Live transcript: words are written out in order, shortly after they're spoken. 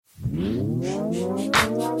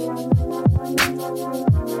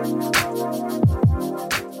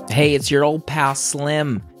Hey, it's your old pal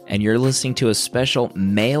Slim, and you're listening to a special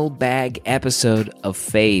mailbag episode of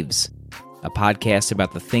Faves, a podcast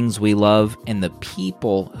about the things we love and the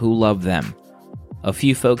people who love them. A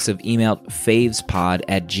few folks have emailed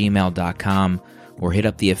favespod@gmail.com or hit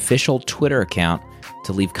up the official Twitter account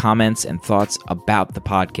to leave comments and thoughts about the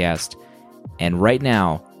podcast. And right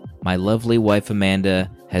now, my lovely wife Amanda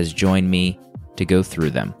has joined me to go through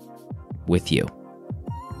them with you.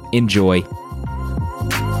 Enjoy.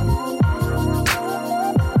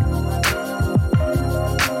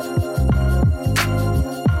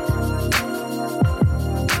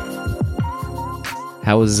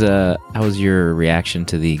 How was your reaction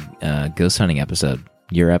to the ghost hunting episode?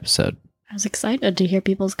 Your episode? I was excited to hear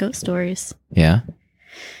people's ghost stories. Yeah?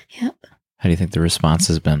 Yep. How do you think the response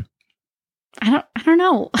has been? I don't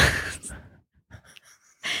know.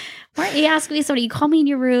 Why don't you ask me somebody? You call me in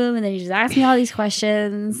your room and then you just ask me all these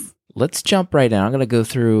questions. Let's jump right in. I'm going to go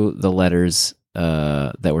through the letters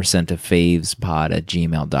that were sent to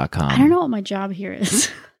favespod@gmail.com. I don't know what my job here is.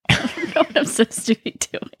 I don't know what I'm supposed to be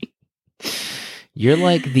doing. You're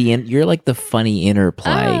like the funny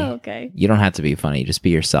interplay. Oh, okay. You don't have to be funny. Just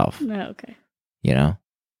be yourself. No, okay. You know?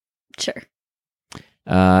 Sure.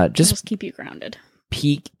 Just keep you grounded.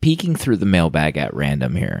 Peeking through the mailbag at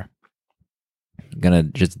random here. I'm going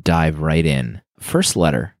to just dive right in. First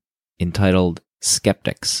letter, entitled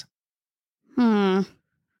Skeptics. I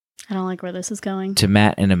don't like where this is going. To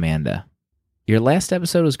Matt and Amanda. Your last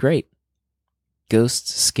episode was great.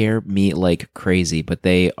 Ghosts scare me like crazy, but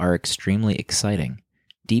they are extremely exciting.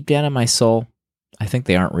 Deep down in my soul, I think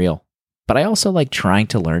they aren't real. But I also like trying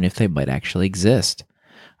to learn if they might actually exist.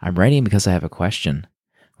 I'm writing because I have a question,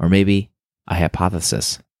 or maybe a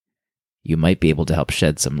hypothesis you might be able to help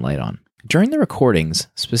shed some light on. During the recordings,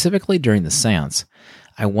 specifically during the seance,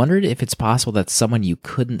 I wondered if it's possible that someone you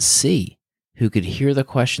couldn't see, who could hear the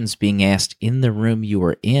questions being asked in the room you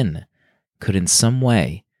were in, could in some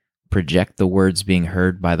way project the words being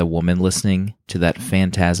heard by the woman listening to that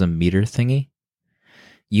phantasm meter thingy?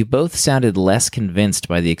 You both sounded less convinced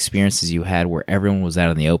by the experiences you had where everyone was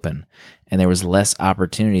out in the open, and there was less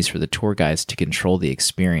opportunities for the tour guides to control the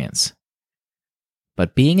experience.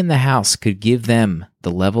 But being in the house could give them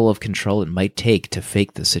the level of control it might take to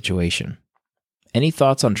fake the situation. Any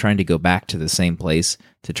thoughts on trying to go back to the same place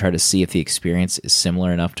to try to see if the experience is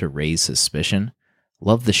similar enough to raise suspicion?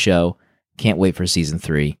 Love the show. Can't wait for season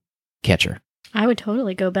 3. Catcher. I would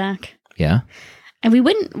totally go back. Yeah? And we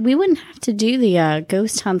wouldn't have to do the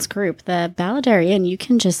ghost hunts group. The Balladary Inn, you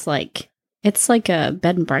can just it's like a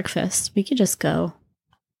bed and breakfast. We could just go.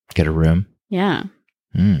 Get a room? Yeah.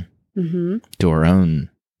 Mm-hmm. Do our own.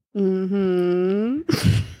 Mm-hmm.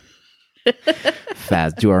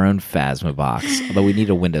 Do our own Phasma box. Although we need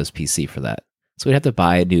a Windows PC for that. So we'd have to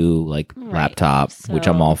buy a new laptop, so which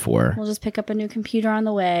I'm all for. We'll just pick up a new computer on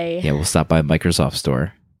the way. Yeah, we'll stop by a Microsoft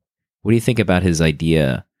store. What do you think about his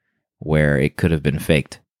idea where it could have been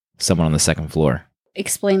faked? Someone on the second floor.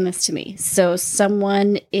 Explain this to me. So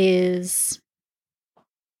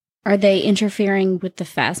are they interfering with the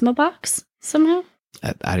Phasma box somehow?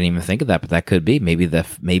 I didn't even think of that, but that could be. Maybe the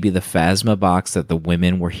Phasma box that the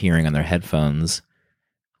women were hearing on their headphones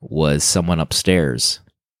was someone upstairs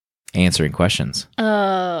answering questions.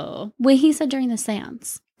 Oh. Wait, he said during the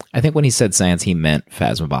seance. I think when he said seance, he meant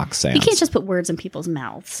Phasma box seance. You can't just put words in people's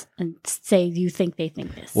mouths and say you think they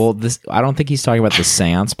think this. Well, I don't think he's talking about the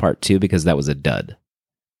seance part 2 because that was a dud.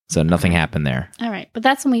 So nothing happened there. All right. But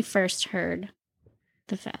that's when we first heard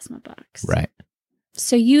the Phasma box. Right.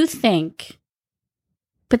 So you think...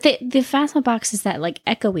 But the Phasma box is that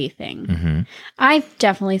echoey thing. Mm-hmm. I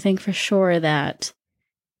definitely think for sure that...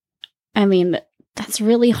 I mean... That's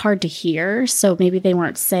really hard to hear, so maybe they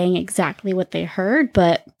weren't saying exactly what they heard,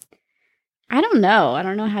 but I don't know. I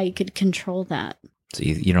don't know how you could control that. So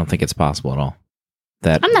you don't think it's possible at all?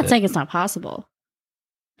 I'm not saying it's not possible.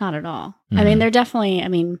 Not at all. Mm-hmm. I mean, they're definitely,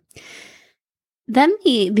 then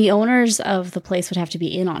the owners of the place would have to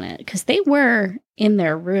be in on it, because they were in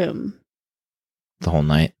their room. The whole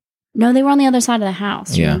night? No, they were on the other side of the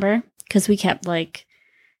house, yeah. Remember? Because we kept,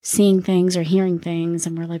 seeing things or hearing things,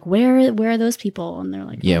 and we're like, where are those people? And they're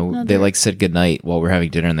like, yeah, oh, no, they said goodnight while we're having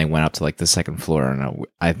dinner, and they went up to the second floor, and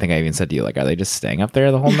I think I even said to you, are they just staying up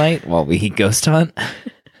there the whole night while we ghost hunt?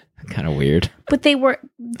 Kind of weird. But they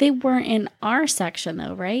weren't in our section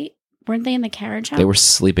though, right? Weren't they in the carriage house? They were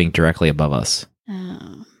sleeping directly above us.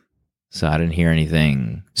 Oh. So I didn't hear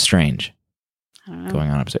anything strange going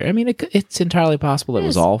on upstairs. I mean, it's entirely possible that it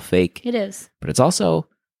was all fake. It is. But it's also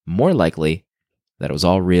more likely that it was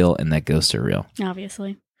all real and that ghosts are real.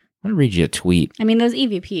 Obviously. I'm going to read you a tweet. I mean, those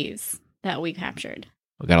EVPs that we captured.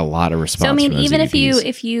 We got a lot of response. So I mean, from those even EVPs.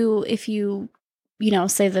 if you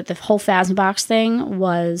say that the whole Phasmabox thing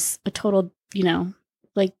was a total,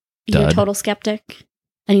 like you're a Dud. total skeptic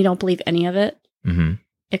and you don't believe any of it, Mhm.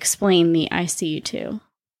 explain the ICU-2.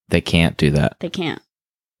 They can't do that. They can't.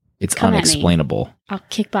 It's Come at me. unexplainable. I'll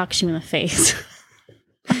kickbox you in the face.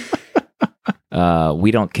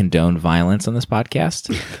 We don't condone violence on this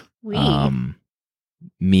podcast.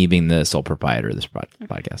 Me being the sole proprietor of this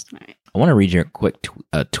podcast. All right. I want to read you a quick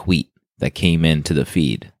tweet that came into the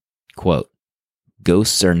feed. Quote,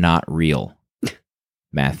 "Ghosts are not real."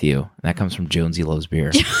 Matthew. And that comes from Jonesy Loves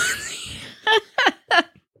Beer.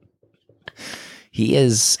 He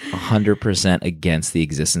is 100% against the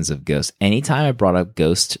existence of ghosts. Anytime I brought up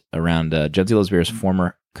ghosts around Jonesy Loves Beer's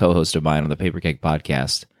former co-host of mine on the Paper Cake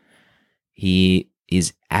podcast, he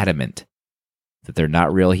is adamant that they're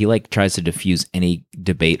not real. He tries to diffuse any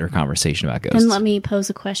debate or conversation about ghosts. Then let me pose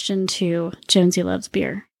a question to Jonesy Loves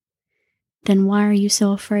Beer. Then why are you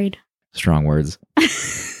so afraid? Strong words.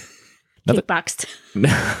 Kickboxed.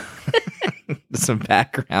 Some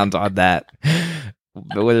background on that.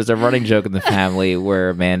 But there's a running joke in the family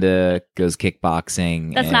where Amanda goes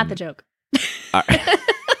kickboxing. That's not the joke. All right.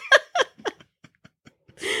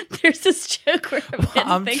 There's this joke where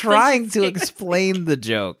I'm trying to explain the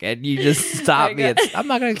joke, and you just stop me. I'm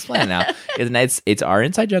not going to explain it now. It's our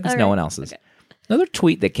inside joke. It's no one else's. Okay. Another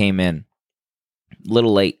tweet that came in, a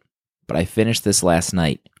little late, but I finished this last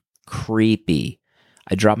night. Creepy.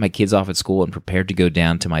 I dropped my kids off at school and prepared to go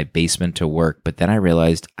down to my basement to work, but then I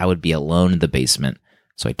realized I would be alone in the basement,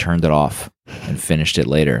 so I turned it off and finished it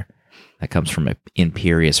later. That comes from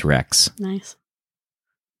Imperious Rex. Nice.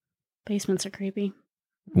 Basements are creepy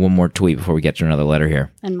One more tweet before we get to another letter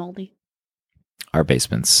here. and moldy. Our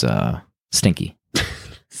basement's stinky.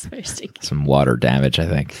 It's very stinky. Some water damage, I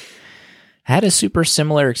think. Had a super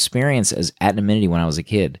similar experience as anonymity when I was a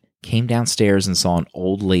kid. Came downstairs and saw an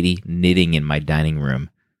old lady knitting in my dining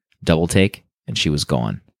room. Double take, and she was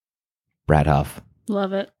gone. Brad Huff.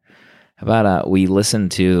 Love it. How about we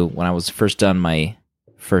listened to, when I was first done my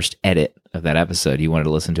first edit of that episode, you wanted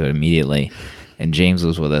to listen to it immediately. And James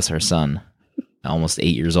was with us, our son, almost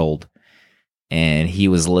 8 years old. And he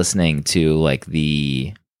was listening to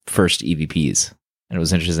the first EVPs. And it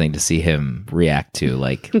was interesting to see him react to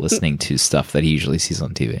listening to stuff that he usually sees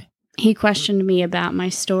on TV. He questioned me about my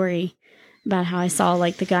story, about how I saw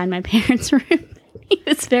the guy in my parents' room. He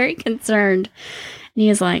was very concerned. And he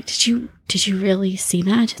was like, Did you really see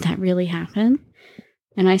that? Did that really happen?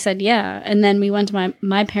 And I said, yeah. And then we went to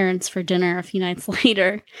my parents for dinner a few nights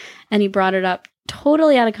later, and he brought it up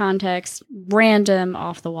totally out of context, random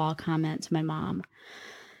off the wall comment to my mom.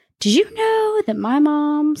 Did you know that my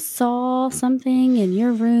mom saw something in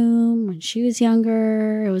your room when she was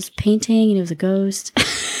younger? It was painting and it was a ghost.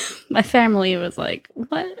 My family was like,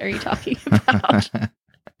 what are you talking about?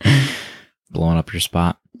 Blowing up your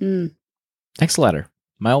spot. Next letter.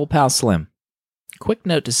 My old pal Slim. Quick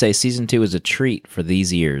note to say season 2 is a treat for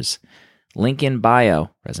these ears. Link in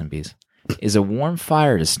bio, rest in peace, is a warm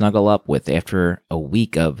fire to snuggle up with after a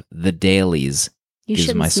week of the dailies. You Gives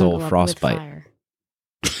shouldn't my soul snuggle up frostbite. with fire.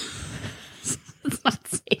 It's not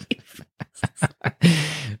safe.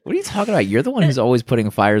 What are you talking about? You're the one who's always putting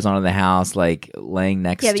fires on in the house, laying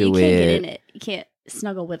next Yeah, but to you it. can't get in it. You can't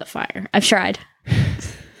snuggle with a fire. I've tried.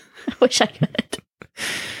 I wish I could.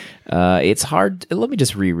 It's hard. Let me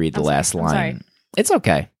just reread the last line. sorry. It's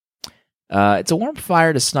okay. It's a warm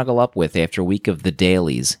fire to snuggle up with after a week of the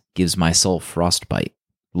dailies. Gives my soul frostbite.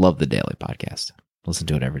 Love the Daily Podcast. Listen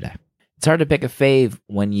to it every day. It's hard to pick a fave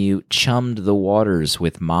when you chummed the waters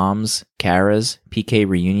with Moms, Kara's, PK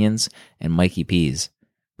reunions, and Mikey P's.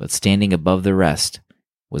 But standing above the rest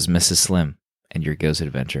was Mrs. Slim and your ghost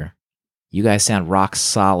adventure. You guys sound rock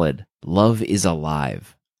solid. Love is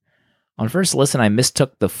alive. On first listen, I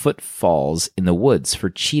mistook the footfalls in the woods for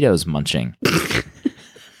Cheetos munching.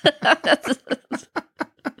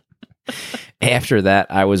 After that,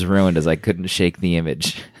 I was ruined as I couldn't shake the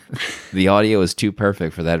image. The audio is too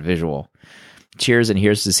perfect for that visual. Cheers, and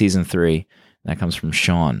here's to season 3. That comes from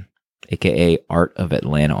Sean, a.k.a. Art of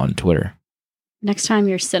Atlanta on Twitter. Next time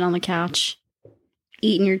you're sitting on the couch,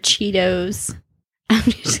 eating your Cheetos, I'm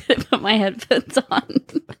just going to put my headphones on.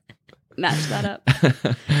 Match that up.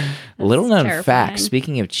 Little known terrifying. fact,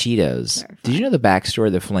 speaking of Cheetos, did you know the backstory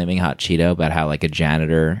of the Flaming Hot Cheeto about how a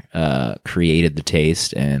janitor created the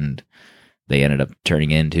taste and they ended up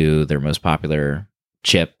turning into their most popular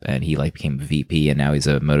chip and he became VP and now he's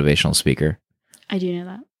a motivational speaker? I do know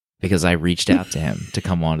that. because I reached out to him to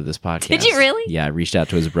come on to this podcast. Did you really? Yeah, I reached out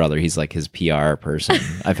to his brother. He's like his PR person.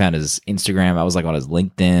 I found his Instagram. I was like on his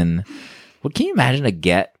LinkedIn. What can you imagine a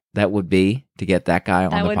get that would be to get that guy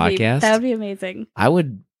on the podcast? That would be amazing.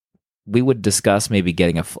 We would discuss maybe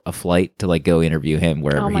getting a flight to like go interview him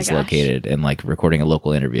wherever he's located and like recording a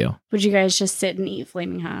local interview. Would you guys just sit and eat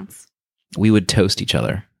Flaming Hots? We would toast each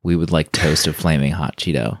other. We would like toast a flaming hot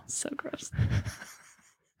Cheeto. So gross.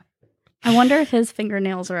 I wonder if his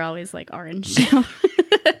fingernails are always like orange too.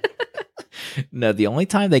 No, the only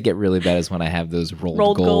time they get really bad is when I have those rolled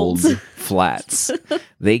gold golds. flats.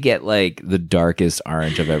 They get like the darkest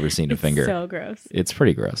orange I've ever seen a finger. So gross. It's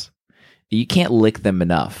pretty gross. You can't lick them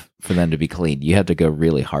enough for them to be clean. You have to go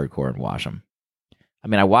really hardcore and wash them. I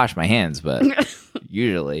mean, I wash my hands, but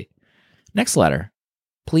usually. Next letter.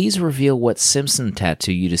 Please reveal what Simpson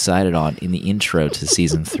tattoo you decided on in the intro to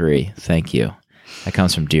season 3. Thank you. That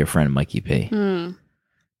comes from dear friend Mikey P.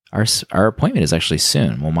 Our appointment is actually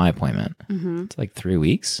soon. Well, my appointment. It's like 3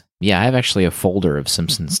 weeks. Yeah, I have actually a folder of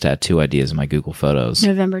Simpsons tattoo ideas in my Google Photos.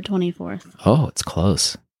 November 24th. Oh, it's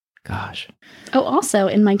close. Gosh. Oh, also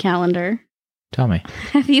in my calendar. Tell me.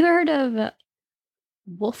 Have you heard of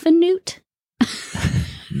Wolfenute?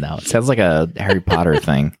 No, it sounds like a Harry Potter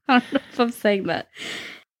thing. I don't know if I'm saying that.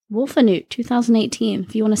 Wolfenute 2018.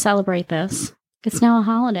 If you want to celebrate this, it's now a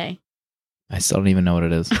holiday. I still don't even know what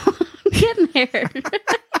it is. Getting there.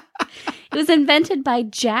 It was invented by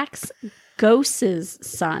Jax Gosse's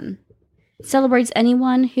son. It celebrates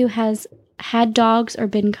anyone who has had dogs or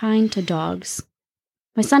been kind to dogs.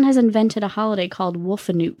 My son has invented a holiday called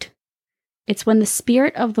Wolfenute. It's when the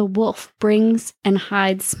spirit of the wolf brings and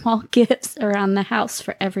hides small gifts around the house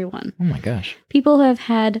for everyone. Oh my gosh. People who have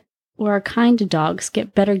had or are kind to dogs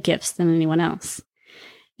get better gifts than anyone else.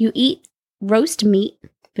 You eat roast meat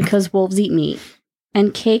because wolves eat meat,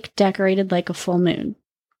 and cake decorated like a full moon.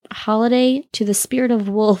 A holiday to the spirit of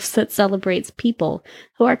wolves that celebrates people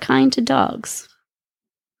who are kind to dogs.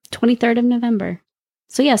 23rd of November.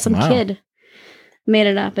 So yeah, some kid made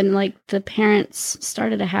it up, and like the parents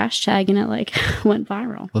started a hashtag and it like went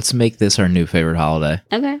viral. Let's make this our new favorite holiday.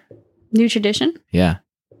 Okay. New tradition? Yeah.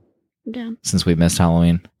 I'm down. Since we missed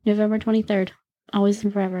Halloween. November 23rd. Always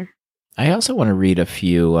and forever. I also want to read a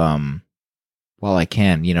few, while I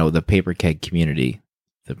can, the Paper Keg community,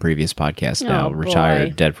 the previous podcast now,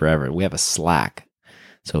 retired, dead forever. We have a Slack.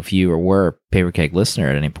 So if you were a Paper Keg listener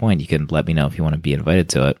at any point, you can let me know if you want to be invited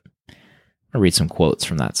to it. I'll read some quotes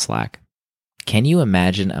from that Slack. Can you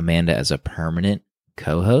imagine Amanda as a permanent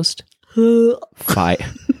co-host? Fire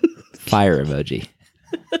emoji.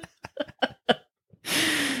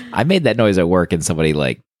 I made that noise at work and somebody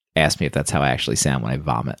asked me if that's how I actually sound when I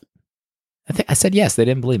vomit. I said yes. They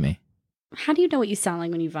didn't believe me. How do you know what you sound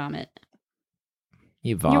like when you vomit?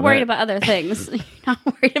 You vomit. You're worried about other things. You're not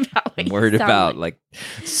worried about what I'm worried about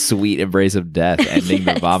sweet embrace of death ending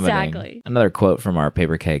the vomiting. Exactly. Another quote from our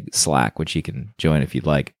Paper Keg Slack, which you can join if you'd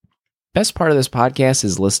like. Best part of this podcast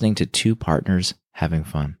is listening to two partners having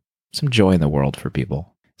fun. Some joy in the world for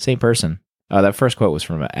people. Same person. Oh, that first quote was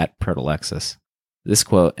from at Protolexis. This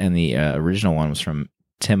quote and the original one was from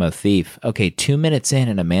Tim O'Thief. Okay, 2 minutes in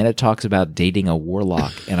and Amanda talks about dating a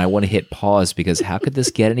warlock, and I want to hit pause because how could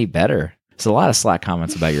this get any better? There's a lot of Slack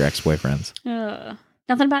comments about your ex-boyfriends.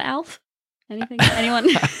 Nothing about Alf? Anything? Anyone?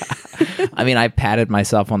 I mean, I patted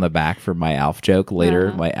myself on the back for my Alf joke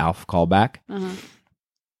later, my Alf callback.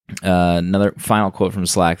 Another final quote from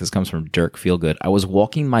Slack. This comes from Dirk Feelgood. I was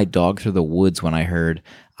walking my dog through the woods when I heard,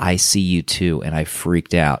 I see you too, and I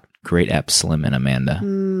freaked out. Great ep, Slim and Amanda.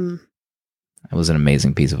 It was an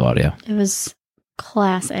amazing piece of audio. It was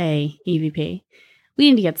Class A EVP. We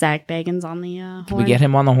need to get Zach Bagans on the horn. Can we get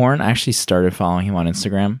him on the horn? I actually started following him on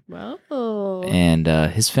Instagram. Whoa. And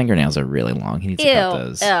his fingernails are really long. He needs to cut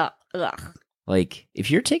those. Ugh.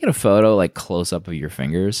 If you're taking a photo close up of your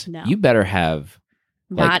fingers, you better have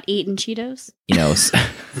not eating Cheetos?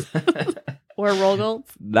 Or roll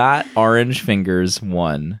golds? Not orange fingers,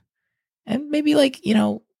 one. And maybe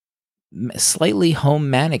slightly home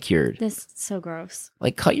manicured. This is so gross.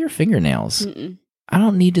 Cut your fingernails. I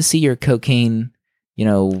don't need to see your cocaine,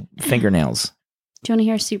 fingernails. Do you want to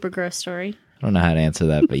hear a super gross story? I don't know how to answer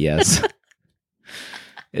that, but yes.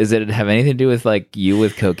 Does it have anything to do with you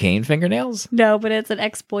with cocaine fingernails? No, but it's an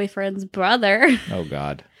ex-boyfriend's brother. Oh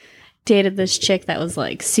God. Dated this chick that was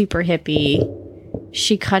super hippie.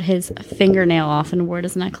 She cut his fingernail off and wore it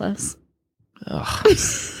as a necklace. Ugh.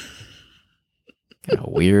 A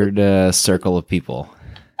weird circle of people.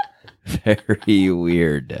 Very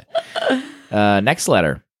weird. Next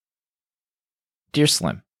letter. Dear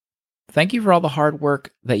Slim, thank you for all the hard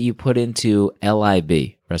work that you put into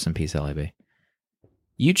LIB. Rest in peace, LIB.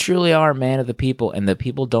 You truly are a man of the people, and the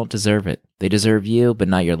people don't deserve it. They deserve you, but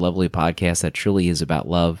not your lovely podcast that truly is about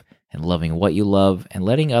love and loving what you love and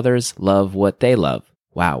letting others love what they love.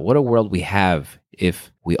 Wow, what a world we have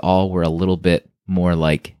if we all were a little bit more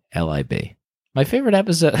like LIB. My favorite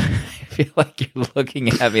episode, I feel like you're looking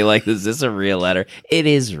at me like, is this a real letter? It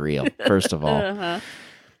is real, first of all.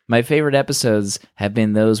 My favorite episodes have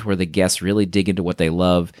been those where the guests really dig into what they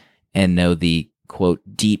love and know the, quote,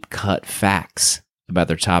 deep cut facts about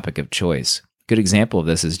their topic of choice. Good example of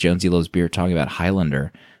this is Jonesy Loves Beer talking about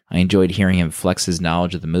Highlander. I enjoyed hearing him flex his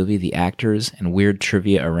knowledge of the movie, the actors, and weird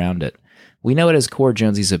trivia around it. We know at his core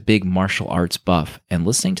Jonesy's a big martial arts buff, and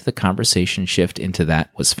listening to the conversation shift into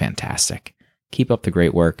that was fantastic. Keep up the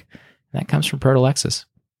great work. And that comes from Protolexis.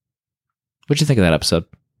 What'd you think of that episode?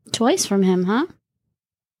 Choice from him, huh?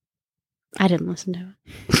 I didn't listen to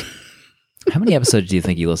it. How many episodes do you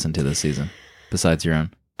think you listened to this season, besides your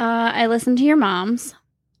own? I listened to your mom's.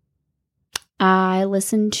 I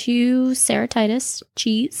listened to Sarah Titus,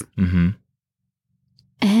 Cheese. Mm-hmm.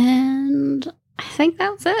 And I think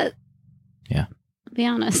that's it. Yeah. To be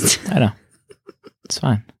honest. I know. It's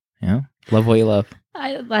fine. You know? Love what you love.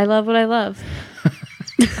 I love what I love.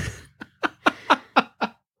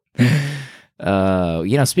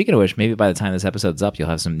 Speaking of which, maybe by the time this episode's up, you'll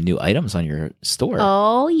have some new items on your store.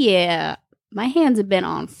 Oh, yeah. My hands have been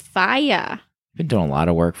on fire. You've been doing a lot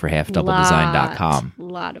of work for halfdoubledesign.com. A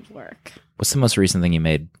lot of work. What's the most recent thing you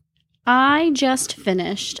made? I just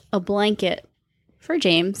finished a blanket for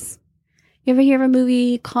James. You ever hear of a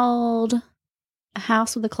movie called A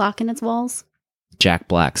House with a Clock in Its Walls? Jack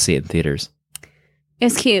Black. See it in theaters. It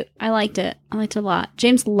was cute. I liked it. I liked it a lot.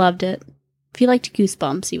 James loved it. If you liked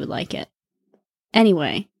Goosebumps, you would like it.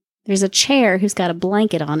 Anyway, there's a chair who's got a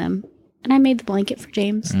blanket on him, and I made the blanket for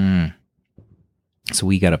James. So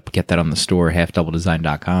we got to get that on the store,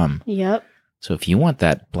 halfdoubledesign.com. Yep. So if you want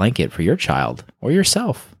that blanket for your child or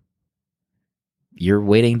yourself, you're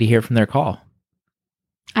waiting to hear from their call.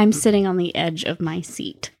 I'm sitting on the edge of my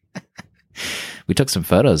seat. We took some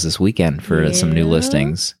photos this weekend for some new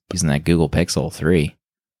listings using that Google Pixel 3.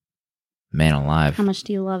 Man alive. How much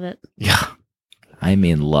do you love it? Yeah. I'm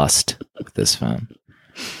in lust with this phone.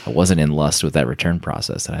 I wasn't in lust with that return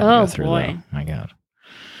process that I had to go through. Boy. Though. My God.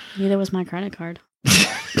 Neither was my credit card.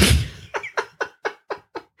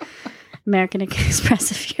 American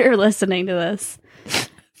Express, if you're listening to this,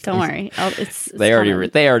 don't worry. It's they already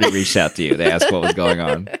reached out to you. They asked what was going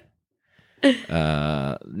on.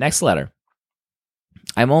 Next letter.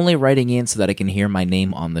 I'm only writing in so that I can hear my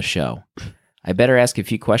name on the show. I better ask a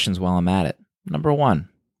few questions while I'm at it. Number 1,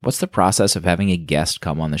 what's the process of having a guest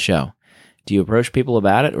come on the show? Do you approach people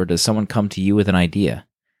about it, or does someone come to you with an idea?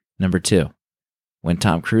 Number 2, when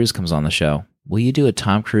Tom Cruise comes on the show, will you do a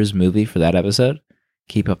Tom Cruise movie for that episode?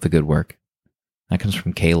 Keep up the good work. That comes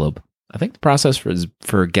from Caleb. I think the process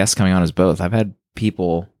for guests coming on is both. I've had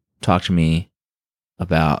people talk to me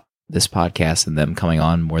about this podcast and them coming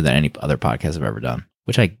on more than any other podcast I've ever done,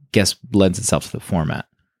 which I guess lends itself to the format,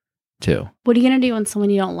 too. What are you going to do when someone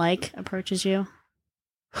you don't like approaches you?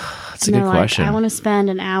 That's a good question. I want to spend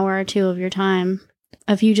an hour or two of your time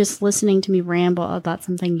of you just listening to me ramble about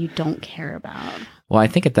something you don't care about. Well, I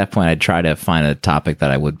think at that point, I'd try to find a topic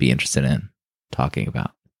that I would be interested in talking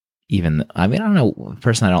about. I don't know. A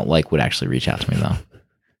person I don't like would actually reach out to me, though.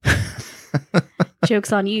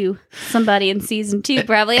 Joke's on you. Somebody in season 2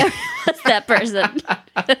 probably was that person.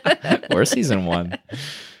 Or season 1.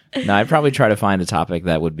 No, I'd probably try to find a topic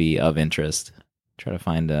that would be of interest. Try to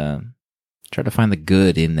find the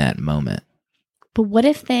good in that moment. But what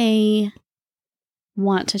if they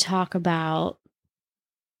want to talk about...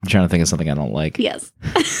 I'm trying to think of something I don't like. Yes.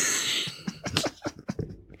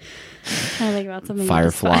 Trying to think about something.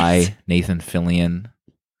 Firefly, Nathan Fillion.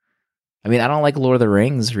 I mean, I don't like Lord of the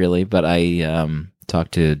Rings, really, but I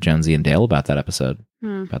talked to Jonesy and Dale about that episode,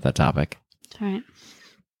 about that topic. All right.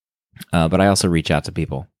 But I also reach out to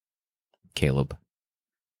people. Caleb.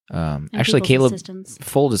 Actually, Caleb,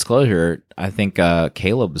 full disclosure, I think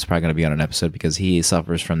Caleb is probably going to be on an episode because he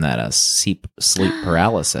suffers from that sleep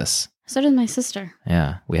paralysis. So did my sister.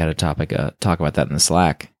 Yeah, we had a talk about that in the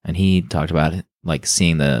Slack, and he talked about it, like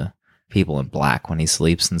seeing the people in black when he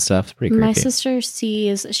sleeps and stuff. It's pretty creepy. My sister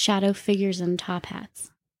sees shadow figures in top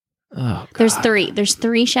hats. Oh, God. There's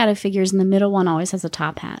 3 shadow figures, and the middle one always has a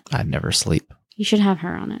top hat. I'd never sleep. You should have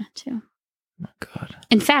her on it, too. Oh, God.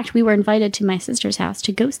 In fact, we were invited to my sister's house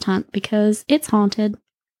to ghost hunt because it's haunted.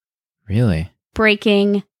 Really?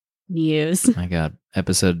 Breaking news. My God.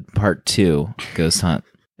 Episode part 2, Ghost Hunt.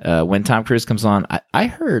 When Tom Cruise comes on, I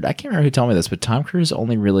heard, I can't remember who told me this, but Tom Cruise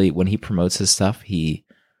only really, when he promotes his stuff, he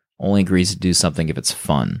only agrees to do something if it's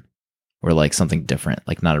fun. or like something different,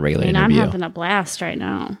 like not a regular I'm interview. having a blast right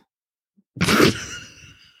now.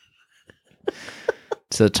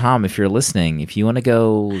 So Tom, if you're listening, if you want to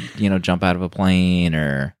go, jump out of a plane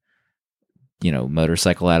or,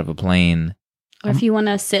 motorcycle out of a plane. Or if you want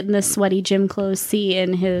to sit in the sweaty gym clothes seat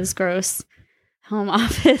in his gross home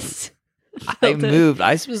office. I moved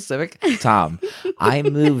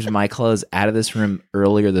my clothes out of this room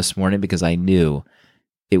earlier this morning because I knew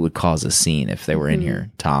it would cause a scene if they were in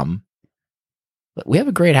here, Tom. We have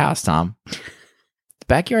a great house, Tom. The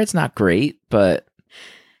backyard's not great, but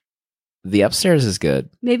the upstairs is good.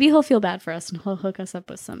 Maybe he'll feel bad for us and he'll hook us up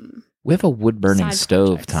with some. We have a wood-burning side stove,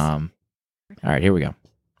 projects. Tom. All right, here we go.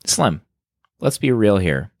 Slim, let's be real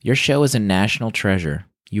here. Your show is a national treasure.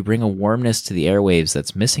 You bring a warmness to the airwaves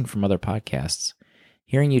that's missing from other podcasts.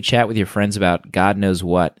 Hearing you chat with your friends about God knows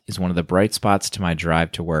what is one of the bright spots to my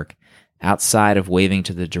drive to work, outside of waving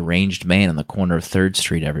to the deranged man on the corner of 3rd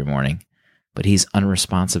Street every morning. But he's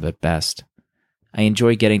unresponsive at best. I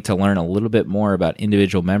enjoy getting to learn a little bit more about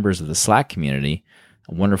individual members of the Slack community,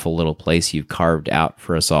 a wonderful little place you've carved out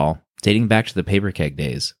for us all, dating back to the Paper Keg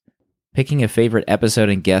days. Picking a favorite episode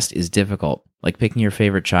and guest is difficult, like picking your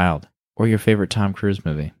favorite child. Or your favorite Tom Cruise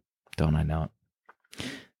movie. Don't I know it?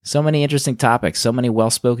 So many interesting topics, so many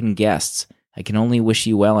well-spoken guests. I can only wish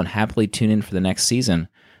you well and happily tune in for the next season,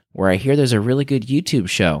 where I hear there's a really good YouTube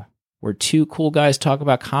show where 2 cool guys talk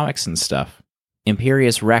about comics and stuff.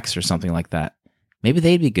 Imperious Rex or something like that. Maybe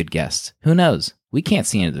they'd be good guests. Who knows? We can't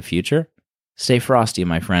see into the future. Stay frosty,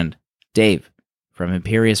 my friend. Dave, from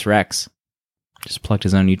Imperious Rex. Just plugged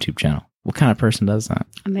his own YouTube channel. What kind of person does that?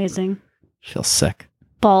 Amazing. Feels sick.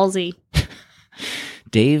 Ballsy.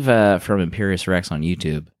 Dave from Imperious Rex on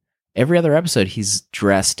YouTube. Every other episode, he's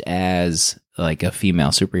dressed as like a female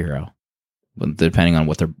superhero, depending on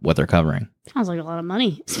what they're covering. Sounds like a lot of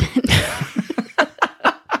money spent.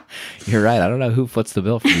 You're right. I don't know who foots the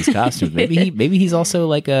bill for these costumes. Maybe he's also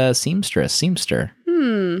like a seamster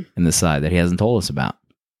in the side that he hasn't told us about.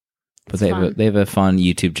 But they have a fun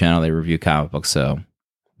YouTube channel. They review comic books. So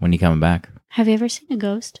when are you coming back? Have you ever seen a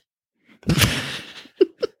ghost?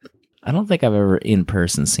 I don't think I've ever in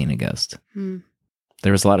person seen a ghost.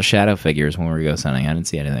 There was a lot of shadow figures when we were ghost hunting. I didn't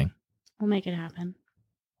see anything. We'll make it happen.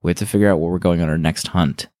 We have to figure out where we're going on our next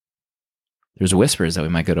hunt. There's whispers that we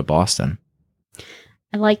might go to Boston.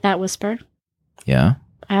 I like that whisper. Yeah?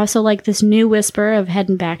 I also like this new whisper of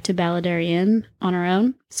heading back to Balladary Inn on our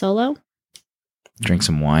own, solo. Drink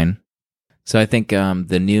some wine. So I think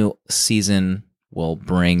the new season will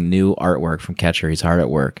bring new artwork from Catcher. He's hard at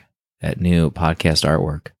work at new podcast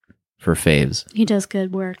artwork for Faves. He does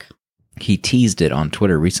good work. He teased it on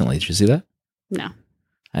Twitter recently. Did you see that? No.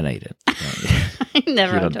 I know you did. I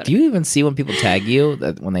never on Twitter. Do you even see when people tag you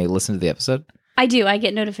when they listen to the episode? I do. I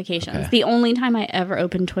get notifications. Okay. The only time I ever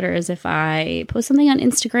open Twitter is if I post something on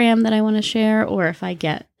Instagram that I want to share or if I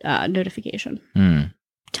get a notification.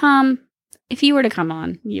 Tom, if you were to come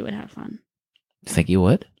on, you would have fun. Think you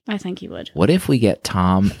would? I think you would. What if we get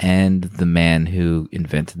Tom and the man who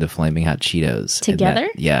invented the Flaming Hot Cheetos together?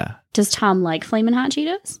 Yeah. Does Tom like Flamin' Hot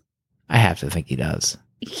Cheetos? I have to think he does.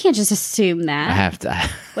 You can't just assume that. I have to.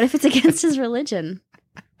 What if it's against his religion?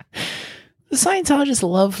 The Scientologists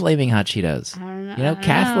love Flaming Hot Cheetos. I don't know. You know,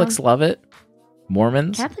 Catholics love it.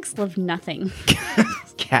 Mormons? Catholics love nothing.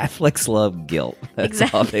 Catholics love guilt. That's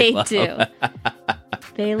Exactly, all they love. do.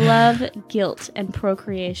 They love guilt and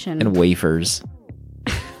procreation. And wafers.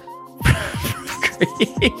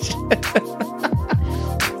 Procreation.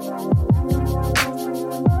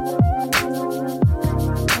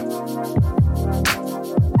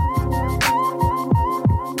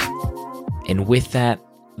 And with that,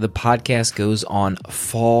 the podcast goes on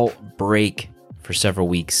fall break for several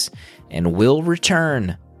weeks and will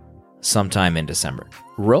return sometime in December.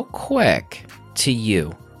 Real quick to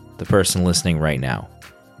you, the person listening right now,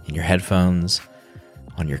 in your headphones,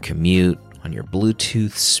 on your commute, on your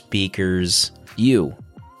Bluetooth speakers, you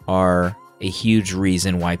are a huge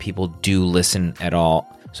reason why people do listen at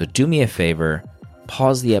all. So do me a favor,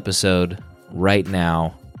 pause the episode right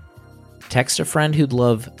now. Text a friend who'd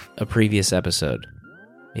love a previous episode.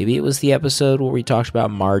 Maybe it was the episode where we talked about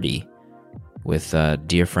Marty with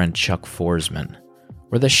dear friend Chuck Forsman.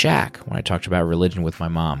 Or The Shack, when I talked about religion with my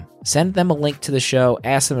mom. Send them a link to the show,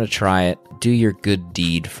 ask them to try it, do your good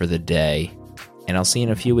deed for the day, and I'll see you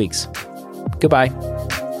in a few weeks. Goodbye.